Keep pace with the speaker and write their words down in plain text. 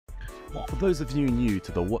For those of you new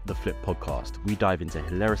to the What the Flip podcast, we dive into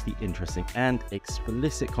hilariously interesting and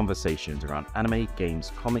explicit conversations around anime,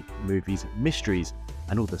 games, comic, movies, mysteries,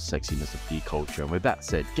 and all the sexiness of geek culture. And with that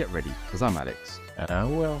said, get ready, because I'm Alex. And I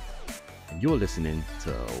will. And you're listening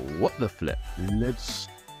to What the Flip. Let's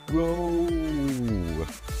go.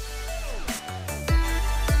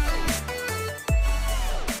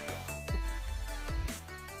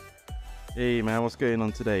 Hey man, what's going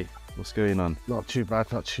on today? What's going on? Not too bad,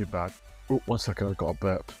 not too bad. Oh, 1 second, I've got a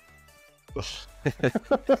burp.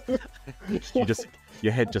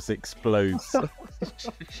 Your head just explodes.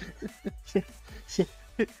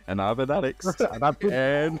 And I'm an Alex.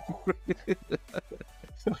 And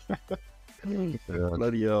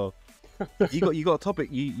bloody hell. You got a topic.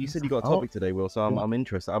 You said you got a topic today, Will. So I'm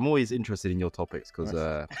interested. I'm always interested in your topics because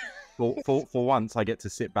for once I get to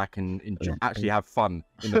sit back and actually have fun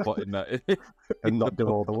in the and not do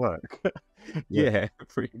all the work. Yeah.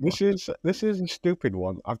 This is a stupid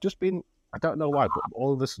one. I've just been, I don't know why, but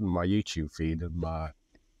all of a sudden my YouTube feed and my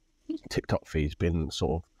TikTok feed's been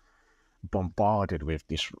sort of bombarded with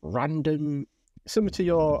this random, similar to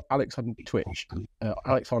your Alex on Twitch,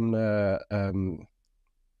 Alex on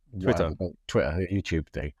Twitter, YouTube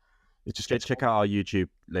thing. It just check out our YouTube,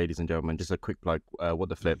 ladies and gentlemen. Just a quick plug. What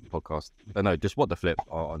the Flip podcast. No, just What the Flip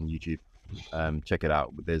on YouTube. Check it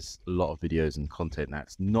out. There's a lot of videos and content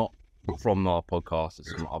that's not from our podcast.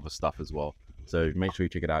 It's from other stuff as well. So make sure you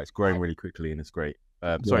check it out. It's growing really quickly and it's great.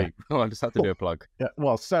 Sorry, I just had to do a plug. Yeah.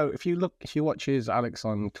 Well, so if you watch his Alex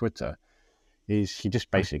on Twitter, he just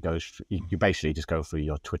basically goes. You basically just go through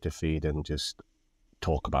your Twitter feed and just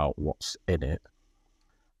talk about what's in it,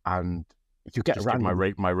 and you get just random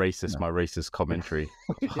my racist commentary.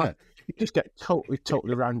 Yeah, you just get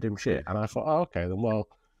totally random shit. And I thought, oh, okay, then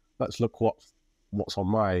let's look what's on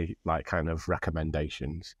my like kind of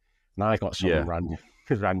recommendations. And I got some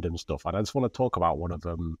random stuff, and I just want to talk about one of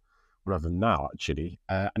them now, actually.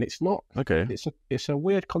 And it's not okay. It's a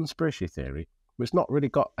weird conspiracy theory. It's not really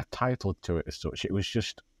got a title to it as such. It was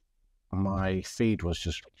just my feed was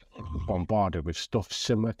just bombarded with stuff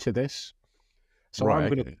similar to this. So I'm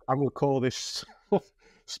gonna call this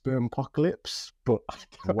Spermpoclypse, but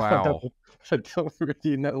I don't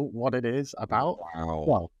really know what it is about.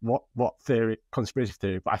 Wow. Well, what theory, conspiracy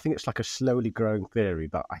theory? But I think it's like a slowly growing theory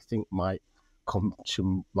that I think might come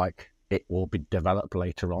to like it will be developed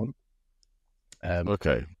later on.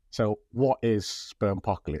 Okay. So what is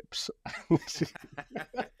Spermpoclypse?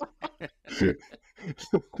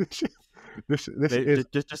 This is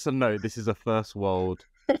just a note. This is a first world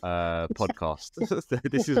podcast.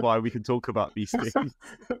 This is why we can talk about these things.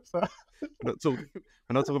 We're not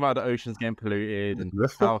talking about the oceans getting polluted and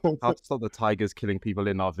how to stop the tigers killing people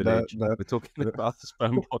in our village. No, we're talking about the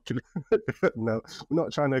Spermpoclypse. No, we're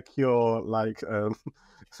not trying to cure like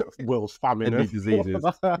world famine and diseases.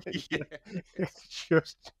 It's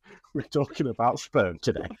just we're talking about sperm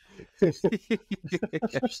today.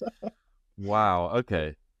 Wow.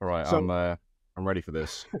 Okay. All right. So, I'm ready for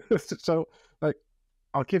this. So, like,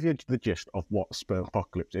 I'll give you the gist of what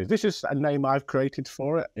Spermpoclypse is. This is a name I've created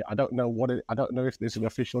for it. I don't know I don't know if there's an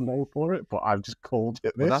official name for it, but I've just called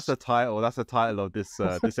it this. Well, that's the title. That's the title of this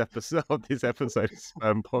episode.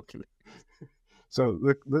 Spermpoclypse. So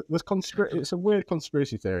it's a weird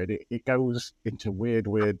conspiracy theory. It goes into weird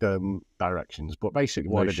directions. But basically,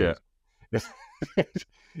 what it is,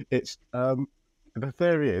 it's the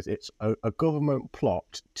theory is it's a government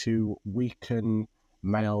plot to weaken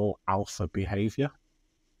male alpha behavior.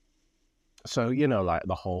 So, like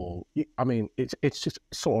the whole, I mean, it's just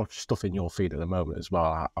sort of stuff in your feed at the moment as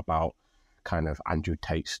well about kind of Andrew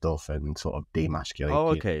Tate stuff and sort of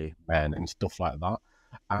demasculating men and stuff like that.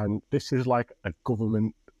 And this is like a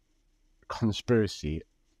government conspiracy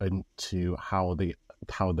into how they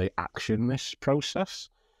action this process.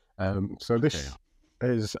 So this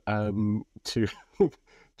is to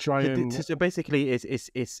try and so basically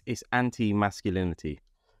it's anti-masculinity.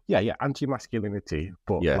 Yeah, anti-masculinity,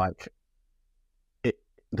 but like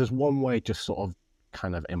there's one way just sort of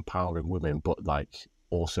kind of empowering women, but like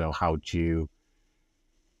also how do you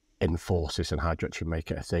enforce this and how do you actually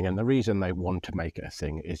make it a thing? And the reason they want to make it a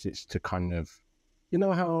thing is it's to kind of,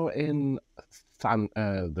 how in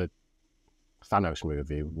the Thanos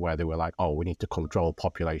movie where they were like, oh, we need to control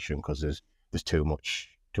population because there's too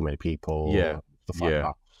many people, stuff like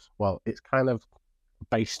that. Well, it's kind of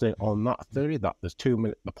based it on that theory that there's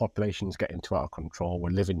the population's getting too out of control,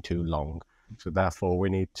 we're living too long, so therefore we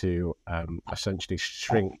need to essentially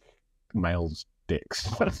shrink males' dicks.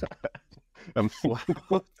 Because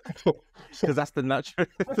that's the natural.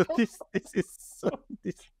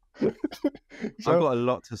 I've got a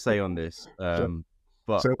lot to say on this.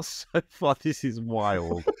 But so far, this is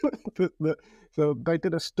wild. So they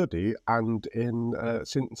did a study, and in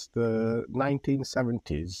since the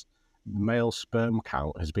 1970s, male sperm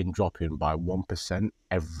count has been dropping by 1%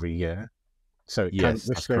 every year. So Yes, this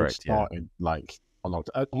that's thing correct. started like a long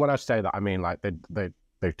time. When I say that, I mean like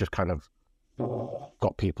they've just kind of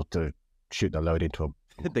got people to shoot the load into them.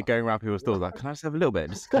 They're going around people's doors like, can I just have a little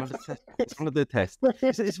bit? Just kind of test. Just want to do a test.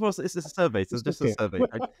 It's a survey. So it's just a survey.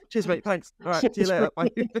 Cheers, mate. Thanks. All right. See you later.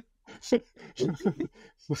 Bye.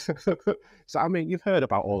 So I mean, you've heard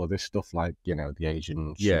about all of this stuff, like, you know, the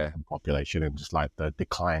Asian population and just like the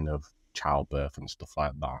decline of childbirth and stuff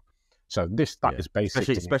like that. So that is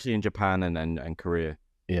basically, especially in Japan and Korea.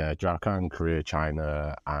 Yeah, Japan, Korea,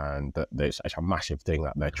 China, and it's a massive thing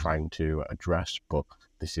that they're trying to address. But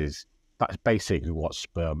that's basically what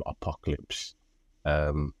Spermpoclypse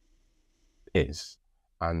is.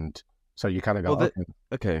 And so you kind of go,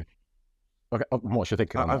 okay. What should I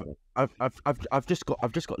think? I've just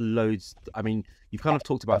got loads. I mean, you've kind of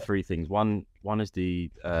talked about three things. One is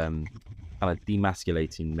the kind of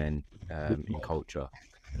demasculating men in culture.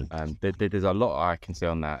 There's a lot I can say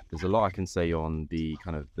on that. There's a lot I can say on the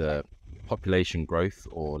kind of the population growth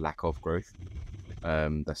or lack of growth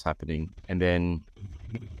that's happening, and then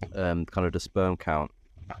kind of the sperm count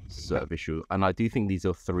sort of issue. And I do think these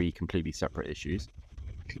are three completely separate issues.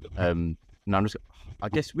 Now I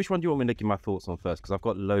guess, which one do you want me to give my thoughts on first? Because I've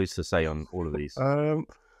got loads to say on all of these.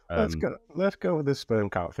 Let's go with the sperm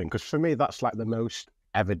count thing, because for me that's like the most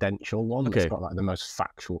evidential one. Okay. It's got like the most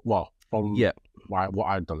factual. Well, from what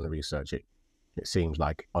I've done the research, it seems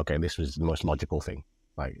like, okay, this was the most logical thing.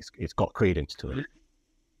 Like it's got credence to it.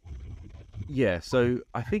 Yeah. So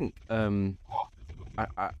I think I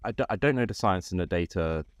don't know the science and the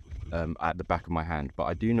data at the back of my hand, but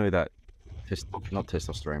I do know that not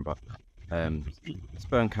testosterone, but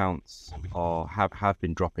sperm counts have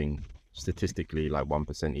been dropping statistically like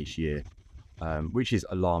 1% each year, which is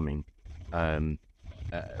alarming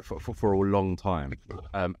for a long time.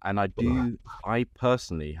 And I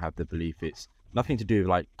personally have the belief it's nothing to do with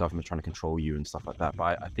like government trying to control you and stuff like that,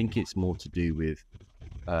 but I think it's more to do with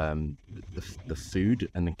the food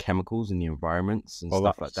and the chemicals in the environments and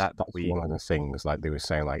stuff like that. That's one of the things, like they were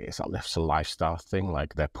saying, like it's a lifestyle thing.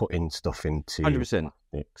 Like they're putting stuff into 100%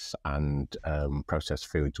 and processed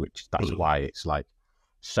foods, which that's why it's like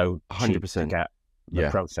so 100% to get the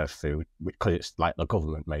processed food, because it's like the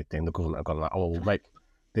government made thing. The government have gone like, oh, we'll make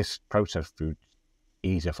this processed food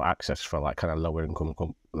easier for access for like kind of lower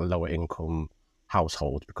income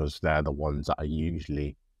households, because they're the ones that are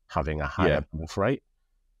usually having a higher birth rate.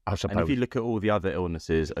 And if you look at all the other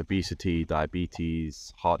illnesses, obesity,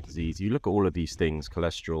 diabetes, heart disease, you look at all of these things,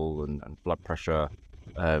 cholesterol and blood pressure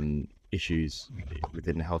issues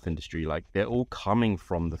within the health industry, like they're all coming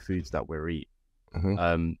from the foods that we're eating.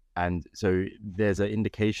 Mm-hmm. And so there's an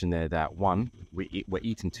indication there that one, we're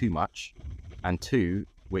eating too much, and two,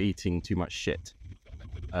 we're eating too much shit.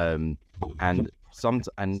 And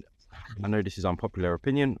I know this is unpopular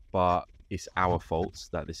opinion, but it's our fault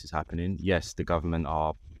that this is happening. Yes, the government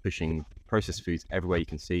are pushing processed foods everywhere you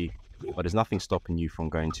can see, but there's nothing stopping you from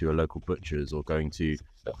going to a local butcher's or going to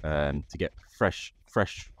get fresh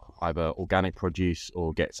either organic produce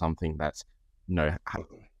or get something that's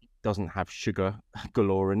doesn't have sugar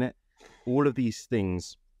galore in it. All of these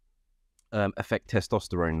things affect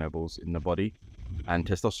testosterone levels in the body, and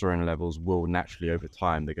testosterone levels will naturally over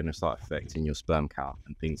time, they're going to start affecting your sperm count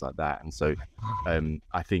and things like that. And so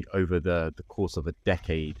I think over the course of a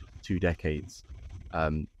decade, 2 decades,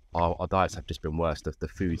 our diets have just been worse. The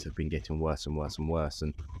foods have been getting worse and worse and worse,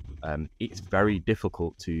 and it's very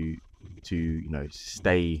difficult to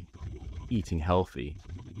stay eating healthy,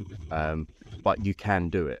 but you can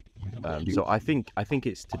do it. So I think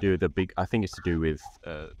it's to do with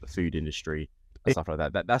the food industry and stuff like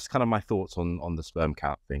that. That's kind of my thoughts on the sperm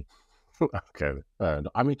count thing. Okay,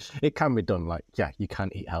 I mean, it can be done. Like, yeah, you can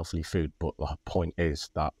eat healthy food, but the point is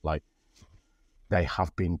that like they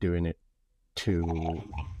have been doing it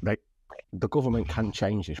the government can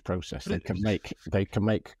change this process. They can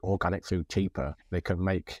make organic food cheaper. They can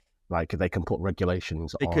put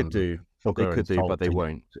regulations. They could do, but they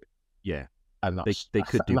won't. Yeah. And they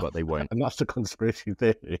could do, but they won't. And that's the conspiracy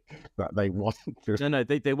theory that they want to. No,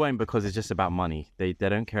 they won't, because it's just about money. They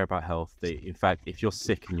don't care about health. In fact, if you're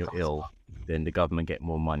sick and you're ill, then the government get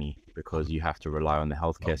more money, because you have to rely on the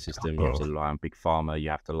healthcare system. You have to rely on big pharma. You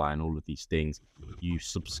have to rely on all of these things. You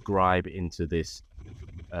subscribe into this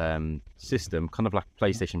system, kind of like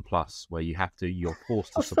PlayStation Plus, where you're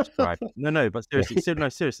forced to subscribe. But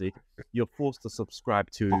seriously, you're forced to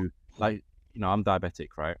subscribe to, like, I'm diabetic,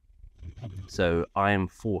 right? So I am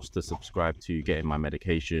forced to subscribe to getting my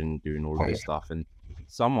medication, doing all of this stuff, and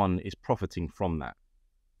someone is profiting from that.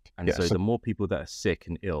 And Yeah, so so the more people that are sick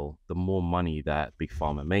and ill, the more money that Big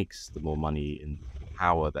Pharma makes, the more money and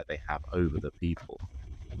power that they have over the people.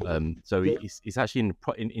 So it's actually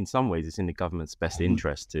in some ways it's in the government's best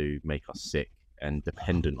interest to make us sick and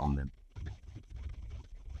dependent on them.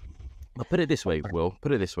 I'll put it this way, Will.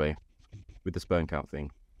 Put it this way, with the sperm count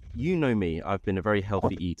thing. You know me. I've been a very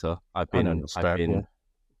healthy eater. I've been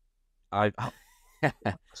I've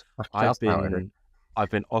I've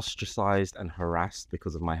been ostracized and harassed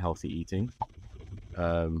because of my healthy eating.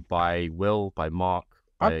 By Will, by Mark,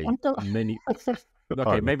 by many.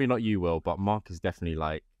 Okay, maybe not you, Will, but Mark is definitely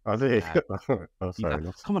like, I think. Fair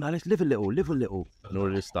enough. come on, Alex, live a little, and all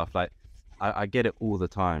of this stuff. Like, I get it all the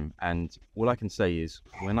time, and all I can say is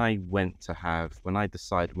when me and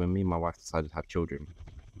my wife decided to have children,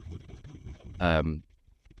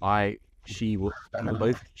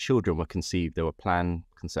 both children were conceived. They were planned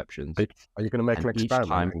conceptions. Are you going to make an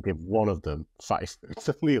experiment and give one of them fatty foods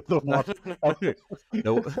and the other one?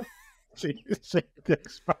 No.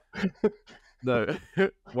 No.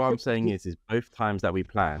 What I'm saying is both times that we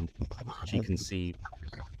planned, she conceived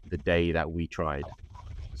the day that we tried.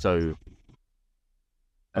 So,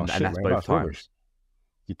 and that's both times.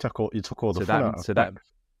 You took all the fun out of that.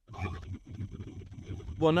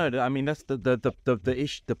 Well, no, I mean that's the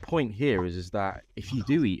issue. The point here is that if you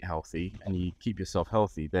do eat healthy and you keep yourself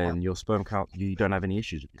healthy, then your sperm count, you don't have any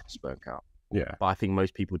issues with your sperm count. Yeah, but I think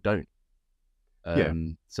most people don't.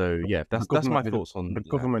 So yeah, that's my thoughts on the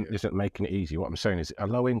government. Isn't making it easy. What I'm saying is a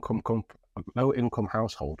low income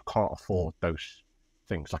household can't afford those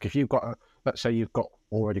things. Like if you've got let's say you've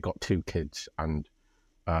already got 2 kids and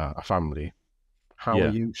a family, how are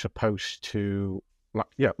you supposed to?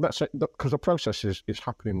 Let's say, because the process is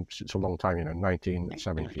happening since a long time,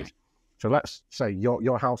 1970s. So let's say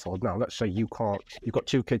your household now, let's say you've got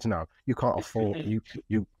 2 kids now, you can't afford, you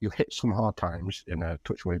hit some hard times,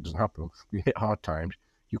 touch wood, it doesn't happen, you hit hard times,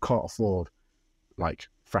 you can't afford like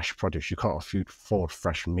fresh produce, you can't afford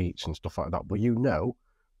fresh meats and stuff like that, but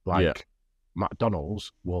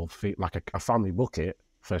McDonald's will feed, like a family bucket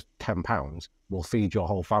for £10 will feed your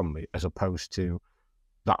whole family, as opposed to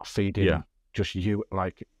that feeding just you.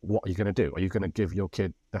 Like, what are you going to do? Are you going to give your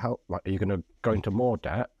kid the help? Like, are you going to go into more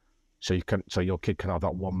debt so your kid can have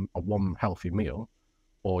that one healthy meal,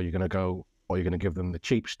 or you're going to give them the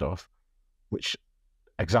cheap stuff, which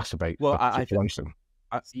exacerbates the situation?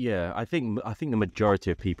 I think the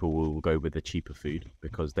majority of people will go with the cheaper food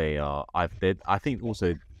because they are. I think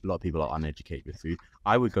also a lot of people are uneducated with food.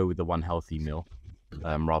 I would go with the one healthy meal,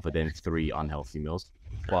 rather than 3 unhealthy meals.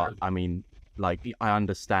 But I mean, like, I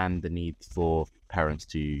understand the need for parents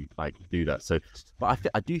to like do that. So, but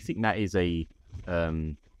I do think that is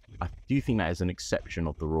an exception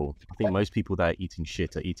of the rule. I think most people that are eating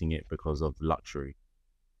shit are eating it because of luxury.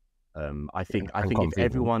 I think if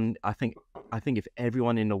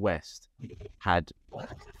everyone in the West had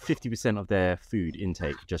 50% of their food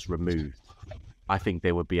intake just removed, I think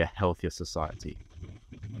there would be a healthier society.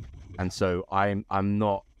 And so I'm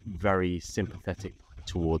not very sympathetic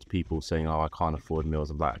towards people saying, "Oh, I can't afford meals."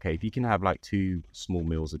 I'm like, okay, if you can have like 2 small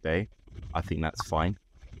meals a day, I think that's fine.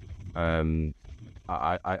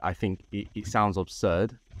 I think it sounds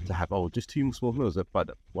absurd to have just 2 small meals, but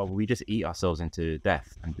we just eat ourselves into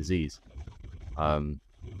death and disease.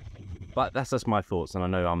 But that's just my thoughts, and I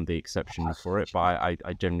know I'm the exception for it, but I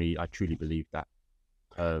truly believe that.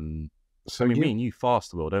 So me and you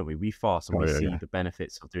fast, Will, don't we? We fast and we see the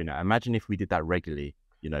benefits of doing that. Imagine if we did that regularly,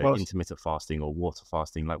 intermittent fasting or water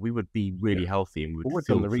fasting, like we would be really healthy and we would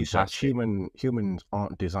feel the research. Humans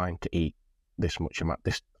aren't designed to eat this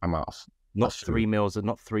amount of not 3 meals,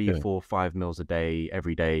 not 3, 4, 5 meals a day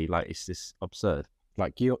every day. Like, it's this absurd.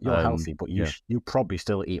 Like, you're healthy, but you probably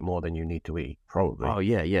still eat more than you need to eat. Probably. Oh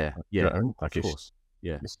yeah. Like, of course.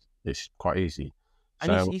 It's quite easy.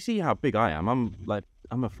 And you see how big I am.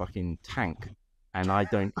 I'm a fucking tank, and I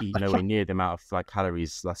don't eat nowhere near the amount of like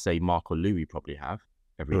calories, let's say, Mark or Louis probably have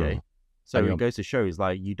every day. So it goes to show is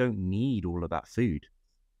like you don't need all of that food.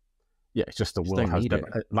 Yeah, it's just the will has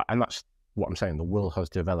and that's what I'm saying. The will has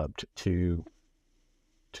developed to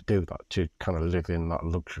do that, to kind of live in that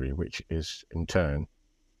luxury, which is in turn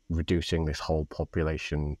reducing this whole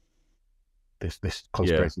population, this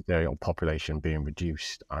conspiracy theory on population being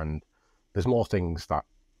reduced. And there's more things that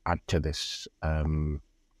add to this. And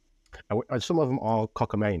some of them are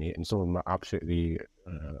cockamamie and some of them are absolutely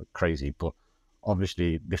crazy. But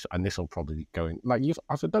obviously this will probably go in. Like,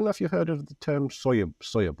 I don't know if you've heard of the term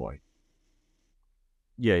soya boy.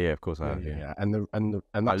 Yeah, yeah, of course I Yeah, have. yeah, Yeah, yeah. And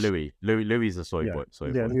like that's Louis is a soy yeah, boy.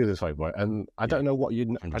 Soy yeah. boy. Neither soy boy, and I Yeah, don't know I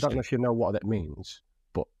don't know 100%. if you know what that means,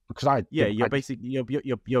 but because I Yeah, didn't, you're basically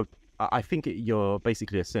you're I think you're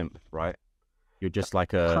basically a simp, right? You're just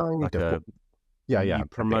like a kind of, but yeah, yeah, you a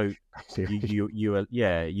bit. promote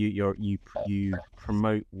yeah you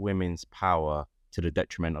promote women's power to the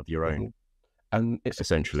detriment of your own, Mhm. And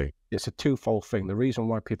essentially. it's a twofold thing. The reason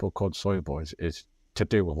why people are called soy boys is to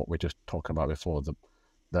do with what we just talked about before.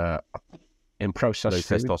 The in Low processed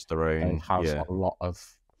food, they testosterone. have Yeah, a lot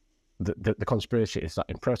of the conspiracy is that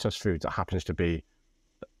in processed foods, there happens to be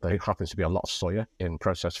a lot of soya in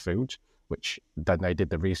processed foods, which then they did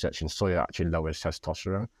the research and soya actually lowers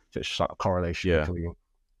testosterone. So it's like a correlation yeah. between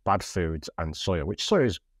bad foods and soya, which soya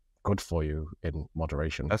is good for you in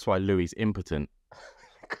moderation. That's why Louis impotent.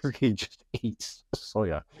 He just eats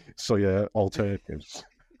soya alternatives.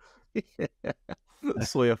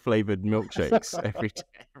 Soya flavored milkshakes every day.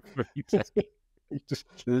 Every day. He just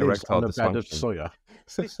lives Erectile on a bed of dysfunction.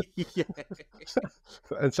 soya. Yeah,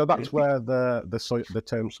 And so that's where the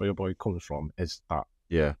term soya boy comes from, is that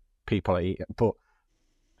yeah, people are eating, but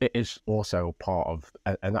it is also part of,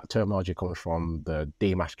 and that terminology comes from the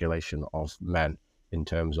demasculation of men in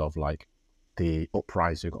terms of like the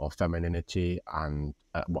uprising of femininity and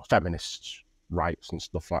feminists' rights and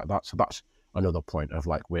stuff like that. So that's another point of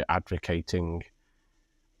like we're advocating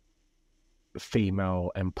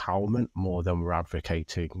female empowerment more than we're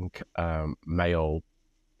advocating male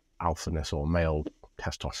alphaness or male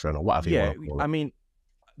testosterone or whatever you yeah. want to call I it. mean,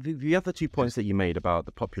 the other 2 points that you made about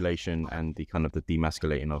the population and the kind of the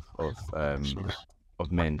demasculating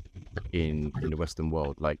of men in the Western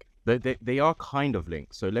world, like they are kind of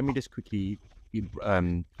linked. So let me just quickly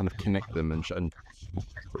kind of connect them and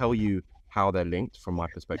tell you how they're linked from my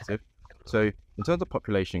perspective. So in terms of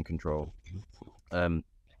population control,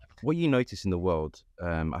 what you notice in the world,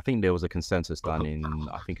 I think there was a consensus done in,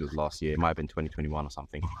 I think it was last year, it might have been 2021 or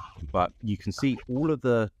something, but you can see all of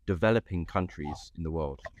the developing countries in the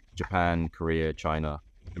world, Japan, Korea, China,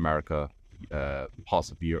 America,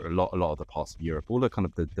 parts of Europe, a lot of the parts of Europe, all the kind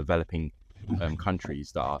of the developing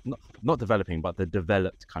countries that are not developing, but the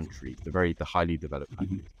developed countries, the highly developed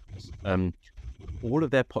countries. All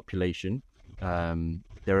of their population,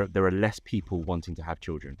 there are less people wanting to have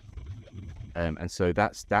children. And so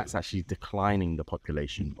that's actually declining the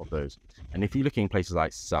population of those. And if you're looking in places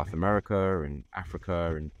like South America and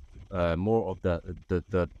Africa and more of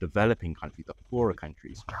the developing countries, the poorer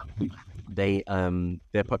countries,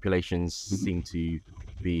 their populations seem to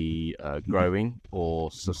be growing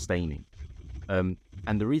or sustaining. And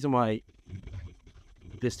the reason why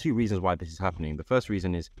there's 2 reasons why this is happening. The first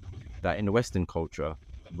reason is that in the Western culture,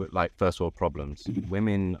 like first world problems,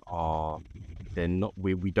 women are they're not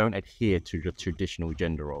we don't adhere to the traditional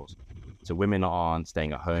gender roles. So women aren't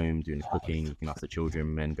staying at home doing the cooking, looking after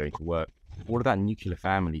children, men going to work. All of that nuclear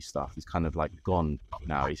family stuff is kind of like gone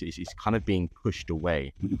now. It's kind of being pushed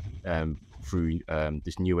away through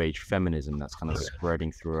this new age feminism that's kind of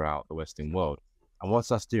spreading throughout the Western world. And what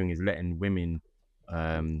that's doing is letting women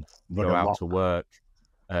Run go a out lot. to work,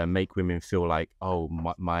 make women feel like, oh,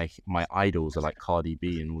 my idols are like Cardi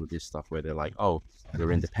B and all of this stuff, where they're like, oh,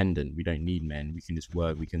 we're independent, we don't need men, we can just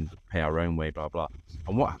work, we can pay our own way, blah blah.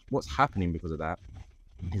 And what's happening because of that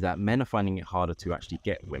is that men are finding it harder to actually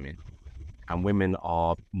get women, and women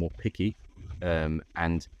are more picky,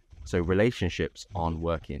 and so relationships aren't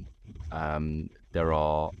working. There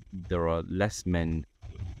are less men.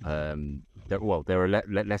 There are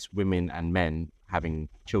less women and men having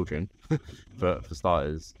children, for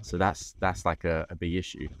starters. So that's like a big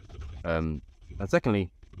issue. And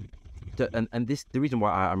secondly, and this the reason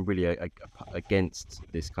why I'm really against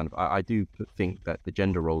this kind of I do think that the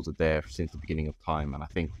gender roles are there since the beginning of time, and I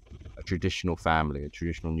think a traditional family, a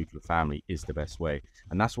traditional nuclear family, is the best way.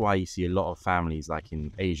 And that's why you see a lot of families like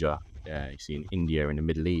in Asia, you see in India, in the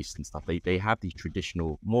Middle East and stuff. They have these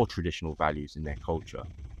more traditional values in their culture.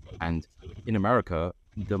 And in America,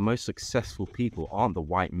 the most successful people aren't the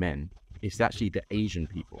white men, it's actually the Asian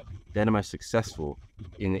people. They're the most successful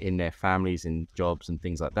in their families and jobs and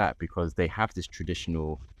things like that, because they have this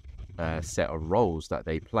traditional set of roles that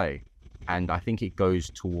they play. And I think it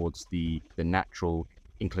goes towards the natural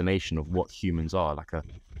inclination of what humans are. Like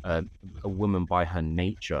a woman by her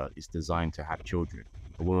nature is designed to have children.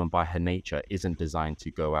 A woman by her nature isn't designed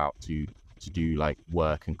to go out to do like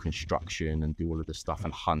work and construction and do all of this stuff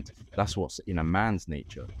and hunt. That's what's in a man's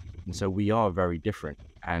nature. And so we are very different.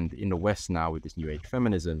 And in the West now, with this new age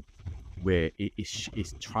feminism, where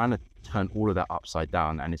it's trying to turn all of that upside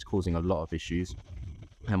down, and it's causing a lot of issues.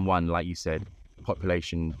 And one, like you said,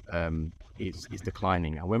 population is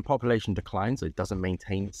declining. And when population declines, it doesn't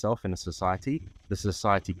maintain itself in a society, the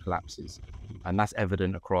society collapses. And that's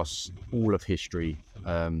evident across all of history.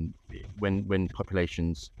 When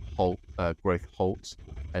populations growth halts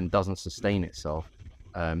and doesn't sustain itself,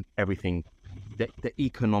 everything, the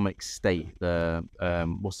economic state, the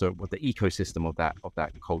ecosystem of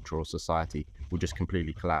that culture or society will just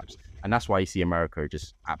completely collapse. And that's why you see America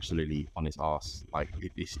just absolutely on its arse. Like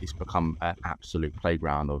it's become an absolute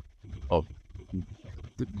playground of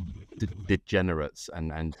degenerates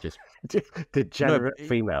and just degenerate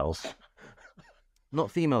females. Not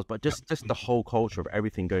females, but just the whole culture of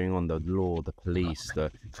everything going on, the law, the police, the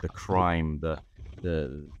crime, the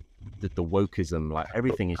wokeism. Like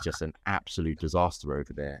everything is just an absolute disaster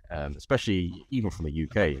over there, especially even from the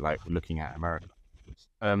UK, like looking at America.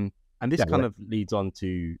 And this kind of leads on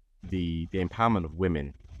to the empowerment of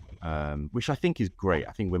women, which I think is great.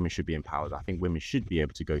 I think women should be empowered. I think women should be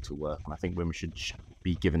able to go to work, and I think women should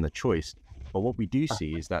be given the choice. But what we do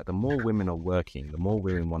see is that the more women are working, the more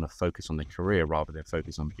women want to focus on their career rather than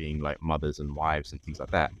focus on being like mothers and wives and things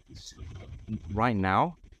like that. Right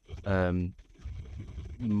now,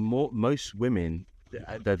 most women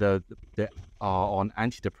that are on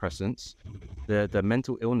antidepressants. The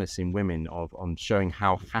mental illness in women on showing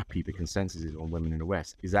how happy the consensus is on women in the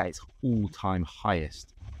West is at its all-time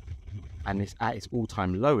highest, and it's at its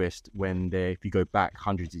all-time lowest when if you go back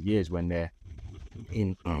hundreds of years, when they're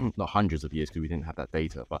in not hundreds of years because we didn't have that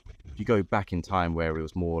data, but if you go back in time where it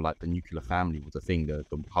was more like the nuclear family was a thing, the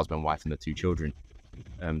husband, wife, and the 2 children,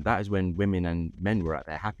 that is when women and men were at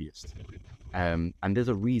their happiest. And there's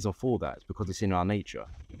a reason for that. It's because it's in our nature.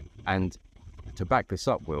 And to back this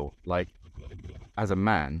up, Will, like as a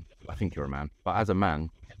man, I think you're a man, but as a man,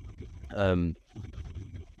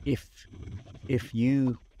 if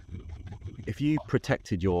you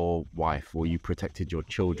protected your wife or you protected your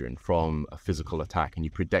children from a physical attack and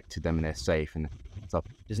you protected them and they're safe and stuff,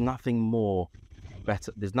 there's nothing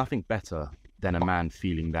better than a man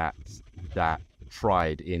feeling that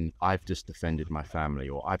pride in, I've just defended my family,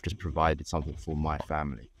 or I've just provided something for my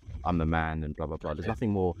family. I'm the man, and blah blah blah. There's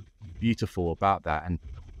nothing more beautiful about that.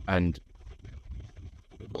 And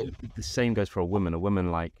the same goes for a woman. A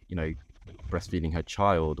woman, like, you know, breastfeeding her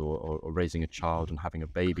child or raising a child and having a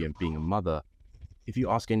baby and being a mother. If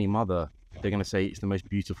you ask any mother, they're going to say it's the most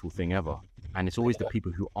beautiful thing ever. And it's always the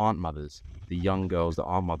people who aren't mothers, the young girls that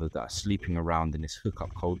are mothers, that are sleeping around in this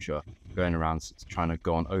hookup culture, going around trying to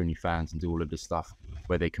go on OnlyFans and do all of this stuff,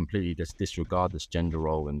 where they completely just disregard this gender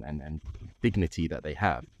role and dignity that they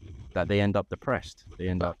have, that they end up depressed, they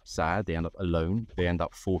end up sad, they end up alone, they end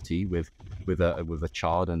up 40 with a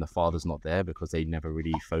child and the father's not there because they never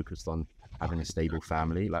really focused on having a stable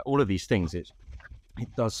family. Like all of these things, it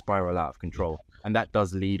does spiral out of control. And that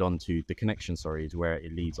does lead on to the connection, is where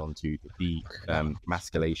it leads on to the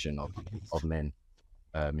emasculation of men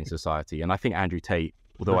in society. And I think Andrew Tate,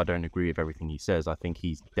 although I don't agree with everything he says, I think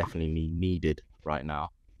he's definitely needed right now.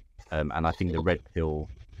 And I think the red pill,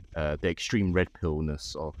 the extreme red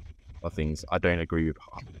pillness of things, I don't agree with.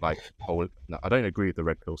 I don't agree with the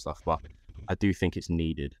red pill stuff, but I do think it's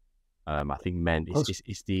needed. I think men,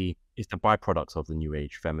 it's the byproduct of the new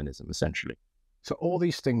age feminism, essentially. So all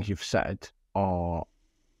these things you've said are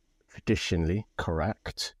traditionally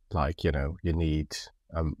correct. Like, you know, you need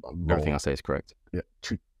everything I say is correct. Yeah,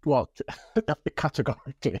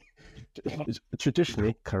 categorically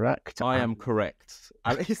traditionally correct. I am correct.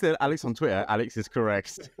 Alex said, Alex on Twitter, Alex is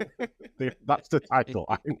correct. That's the title.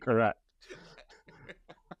 I am correct.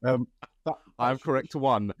 I'm correct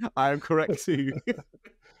 1. I am correct 2.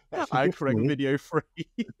 I correct video 3.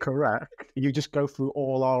 Correct. You just go through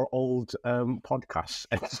all our old podcasts.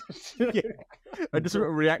 Yeah. I'm just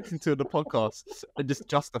reacting to the podcasts and just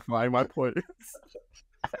justifying my points.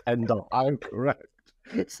 And I'm correct.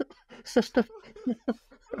 It's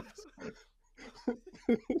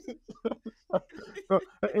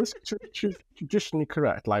traditionally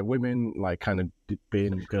correct. Like women, like kind of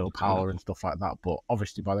being girl power and stuff like that. But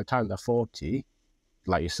obviously, by the time they're 40,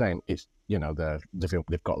 like you're saying, it's, you know,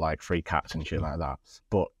 they've got like 3 cats and shit like that.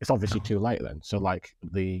 But it's obviously too late then. So like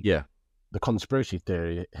the conspiracy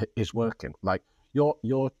theory is working. Like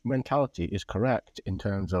your mentality is correct in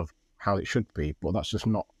terms of how it should be, but that's just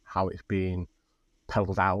not how it's being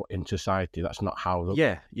peddled out in society. That's not how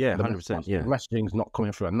 100%. The messaging's not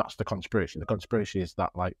coming through, and that's the conspiracy. The conspiracy is that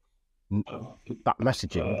like that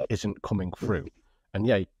messaging isn't coming through. And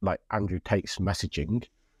yeah, like Andrew Tate's messaging,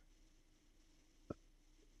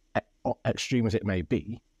 extreme as it may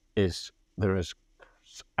be, there is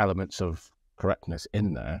elements of correctness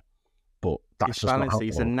in there, but that's just not helpful.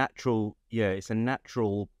 It's a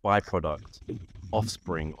natural byproduct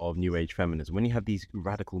offspring of new age feminism. When you have these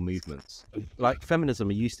radical movements, like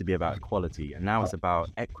feminism used to be about equality, and now it's about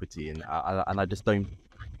equity. And I just don't.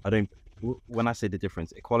 When I say the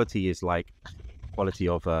difference, equality is like equality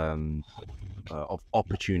of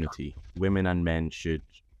opportunity. Women and men should,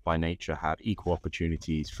 by nature, have equal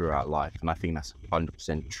opportunities throughout life, and I think that's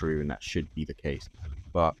 100% true, and that should be the case.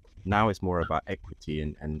 But now it's more about equity,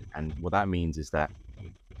 and what that means is that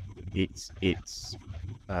it's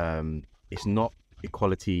not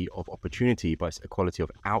equality of opportunity, but it's equality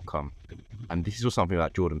of outcome. And this is also something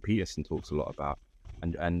that Jordan Peterson talks a lot about.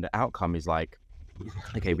 And the outcome is like,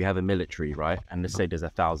 okay, we have a military, right? And let's say there's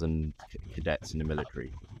 1,000 cadets in the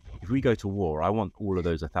military. If we go to war, I want all of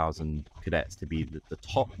those 1,000 cadets to be the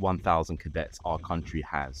top 1,000 cadets our country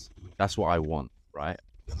has. That's what I want, right?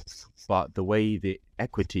 But the way the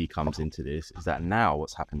equity comes into this is that now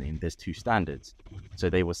what's happening, there's two standards. So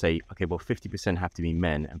they will say, okay, well, 50% have to be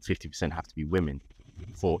men and 50% have to be women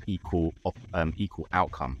for equal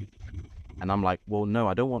outcome. And I'm like, well, no,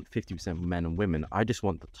 I don't want 50% men and women. I just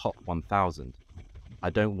want the top 1,000. I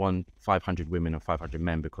don't want 500 women and 500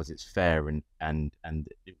 men because it's fair and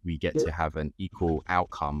we get to have an equal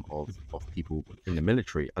outcome of people in the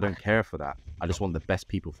military. I don't care for that. I just want the best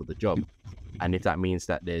people for the job. And if that means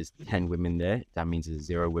that there's 10 women there, that means there's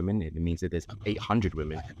 0 women. It means that there's 800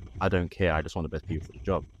 women. I don't care. I just want the best people for the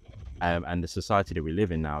job. And the society that we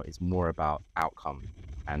live in now is more about outcome.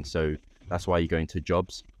 And so that's why you go into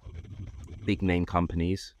jobs. Big name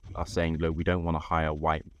companies are saying, look, we don't want to hire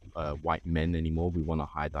white men anymore. We want to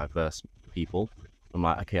hire diverse people. I'm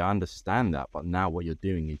like, okay, I understand that, but now what you're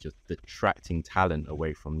doing is just detracting talent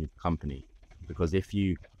away from your company. Because if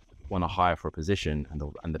you want to hire for a position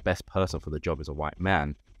and the best person for the job is a white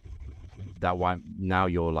man, now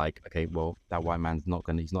you're like, okay, well, that white man's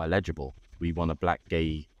he's not eligible. We want a black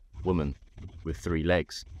gay woman with 3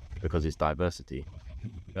 legs because it's diversity.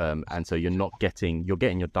 And so you're getting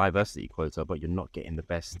your diversity quota, but you're not getting the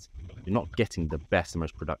best and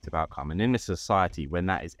most productive outcome. And in a society when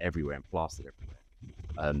that is everywhere and plastered everywhere,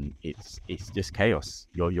 it's just chaos.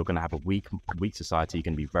 You're going to have a weak society. You're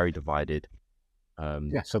going to be very divided.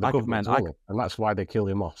 So the government's and that's why they kill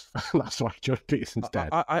him off. That's why Jordan Peterson's dead.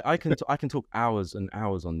 I can talk hours and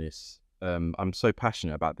hours on this. I'm so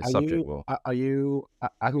passionate about this subject. I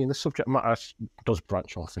mean, the subject matter does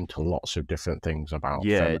branch off into lots of different things about.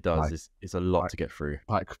 Yeah, it does. Like, it's a lot to get through.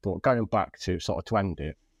 But going back to to end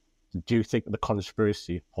it, do you think the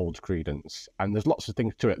conspiracy holds credence? And there's lots of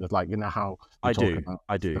things to it. There's like, you know how I do.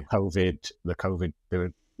 The COVID.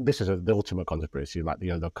 This is the ultimate conspiracy. Like,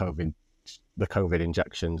 you know, the COVID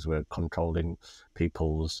injections were controlling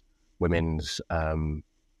women's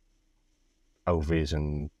ovaries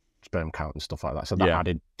and sperm count and stuff like that. So that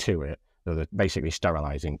added to it. They're basically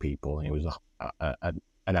sterilizing people. And it was an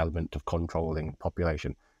element of controlling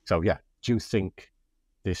population. So yeah, do you think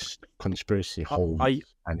this conspiracy holds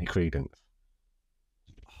any credence?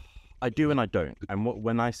 I do and I don't. And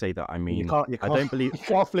when I say that, I mean, I don't believe... You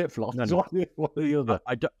can't flip-flop. No. What are the other?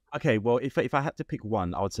 Okay, well, if I had to pick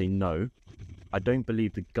one, I would say no. I don't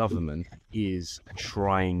believe the government is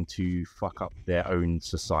trying to fuck up their own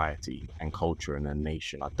society and culture and their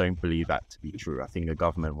nation. I don't believe that to be true. I think the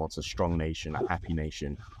government wants a strong nation, a happy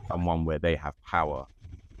nation, and one where they have power.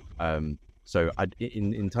 So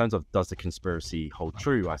in terms of does the conspiracy hold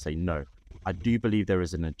true, I say no. I do believe there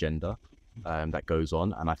is an agenda that goes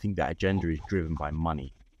on, and I think that agenda is driven by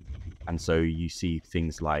money. And so you see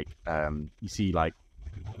things like a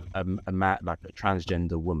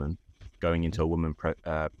transgender woman going into a woman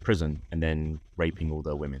prison and then raping all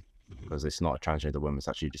the women, because it's not a transgender woman, it's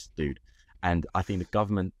actually just a dude. And I think the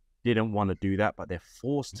government didn't want to do that, but they're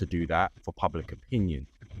forced to do that for public opinion.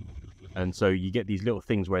 And so you get these little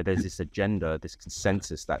things where there's this agenda, this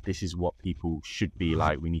consensus that this is what people should be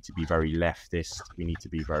like. We need to be very leftist, we need to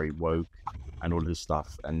be very woke, and all of this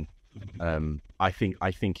stuff. And I think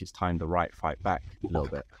it's time the right fight back a little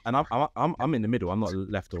bit. And I'm in the middle. I'm not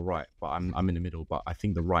left or right, but I'm in the middle. But I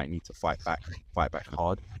think the right need to fight back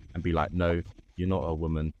hard and be like, no, you're not a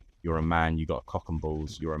woman. You're a man. You got cock and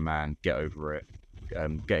balls. You're a man. Get over it.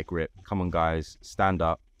 Get a grip. Come on, guys. Stand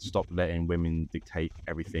up. Stop letting women dictate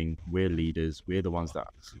everything. We're leaders. We're the ones that,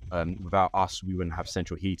 without us, we wouldn't have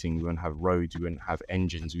central heating. We wouldn't have roads. We wouldn't have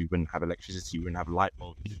engines. We wouldn't have electricity. We wouldn't have light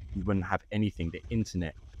bulbs. We wouldn't have anything. The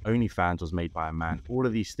internet. OnlyFans was made by a man. All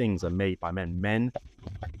of these things are made by men. Men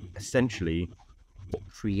essentially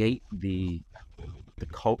create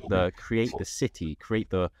create the city, create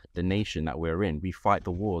the nation that we're in. We fight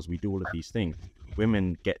the wars. We do all of these things.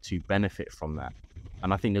 Women get to benefit from that.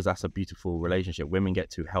 And I think that's a beautiful relationship. Women get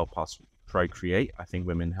to help us procreate. I think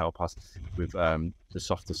women help us with the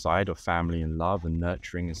softer side of family and love and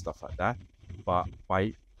nurturing and stuff like that. But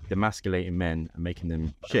by demasculating men and making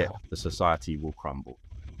them shit, the society will crumble.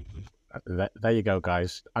 There you go,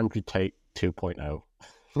 guys. Andrew Tate 2.0.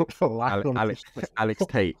 Alex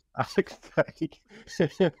Tate. Alex Tate.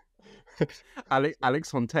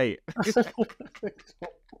 Alex on Tate.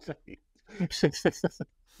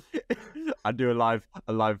 I do a live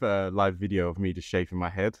video of me just shaving my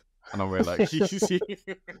head, and I'm really like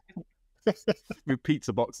with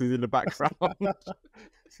pizza boxes in the background.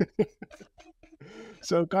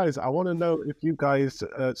 So, guys, I want to know if you guys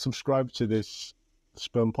subscribe to this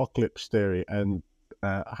Spermpoclypse theory and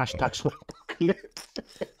hashtag Spermpoclypse.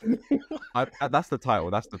 That's the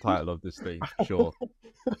title. That's the title of this thing. Sure.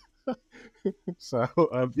 So,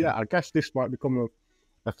 yeah, I guess this might become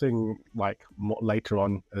a thing like later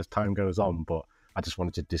on as time goes on, but I just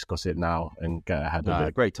wanted to discuss it now and get ahead of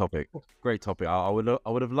it. Great topic. I would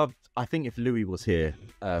have loved. I think if Louis was here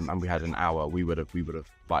and we had an hour, we would have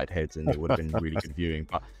butted heads and it would have been really good viewing.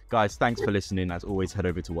 But guys, thanks for listening. As always, head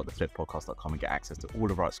over to whattheflippodcast.com and get access to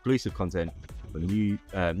all of our exclusive content, for new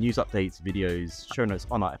news updates, videos, show notes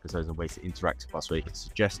on our episodes, and ways to interact with us, where you can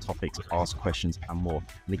suggest topics, ask questions, and more.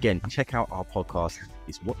 And again, check out our podcast.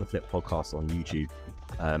 It's What the Flip Podcast on YouTube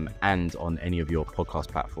and on any of your podcast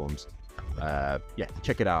platforms. Yeah,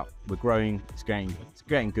 check it out. We're growing. It's getting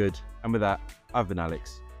good. And with that, I've been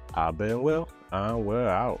Alex. I've been Will, and we're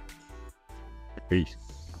out. Peace.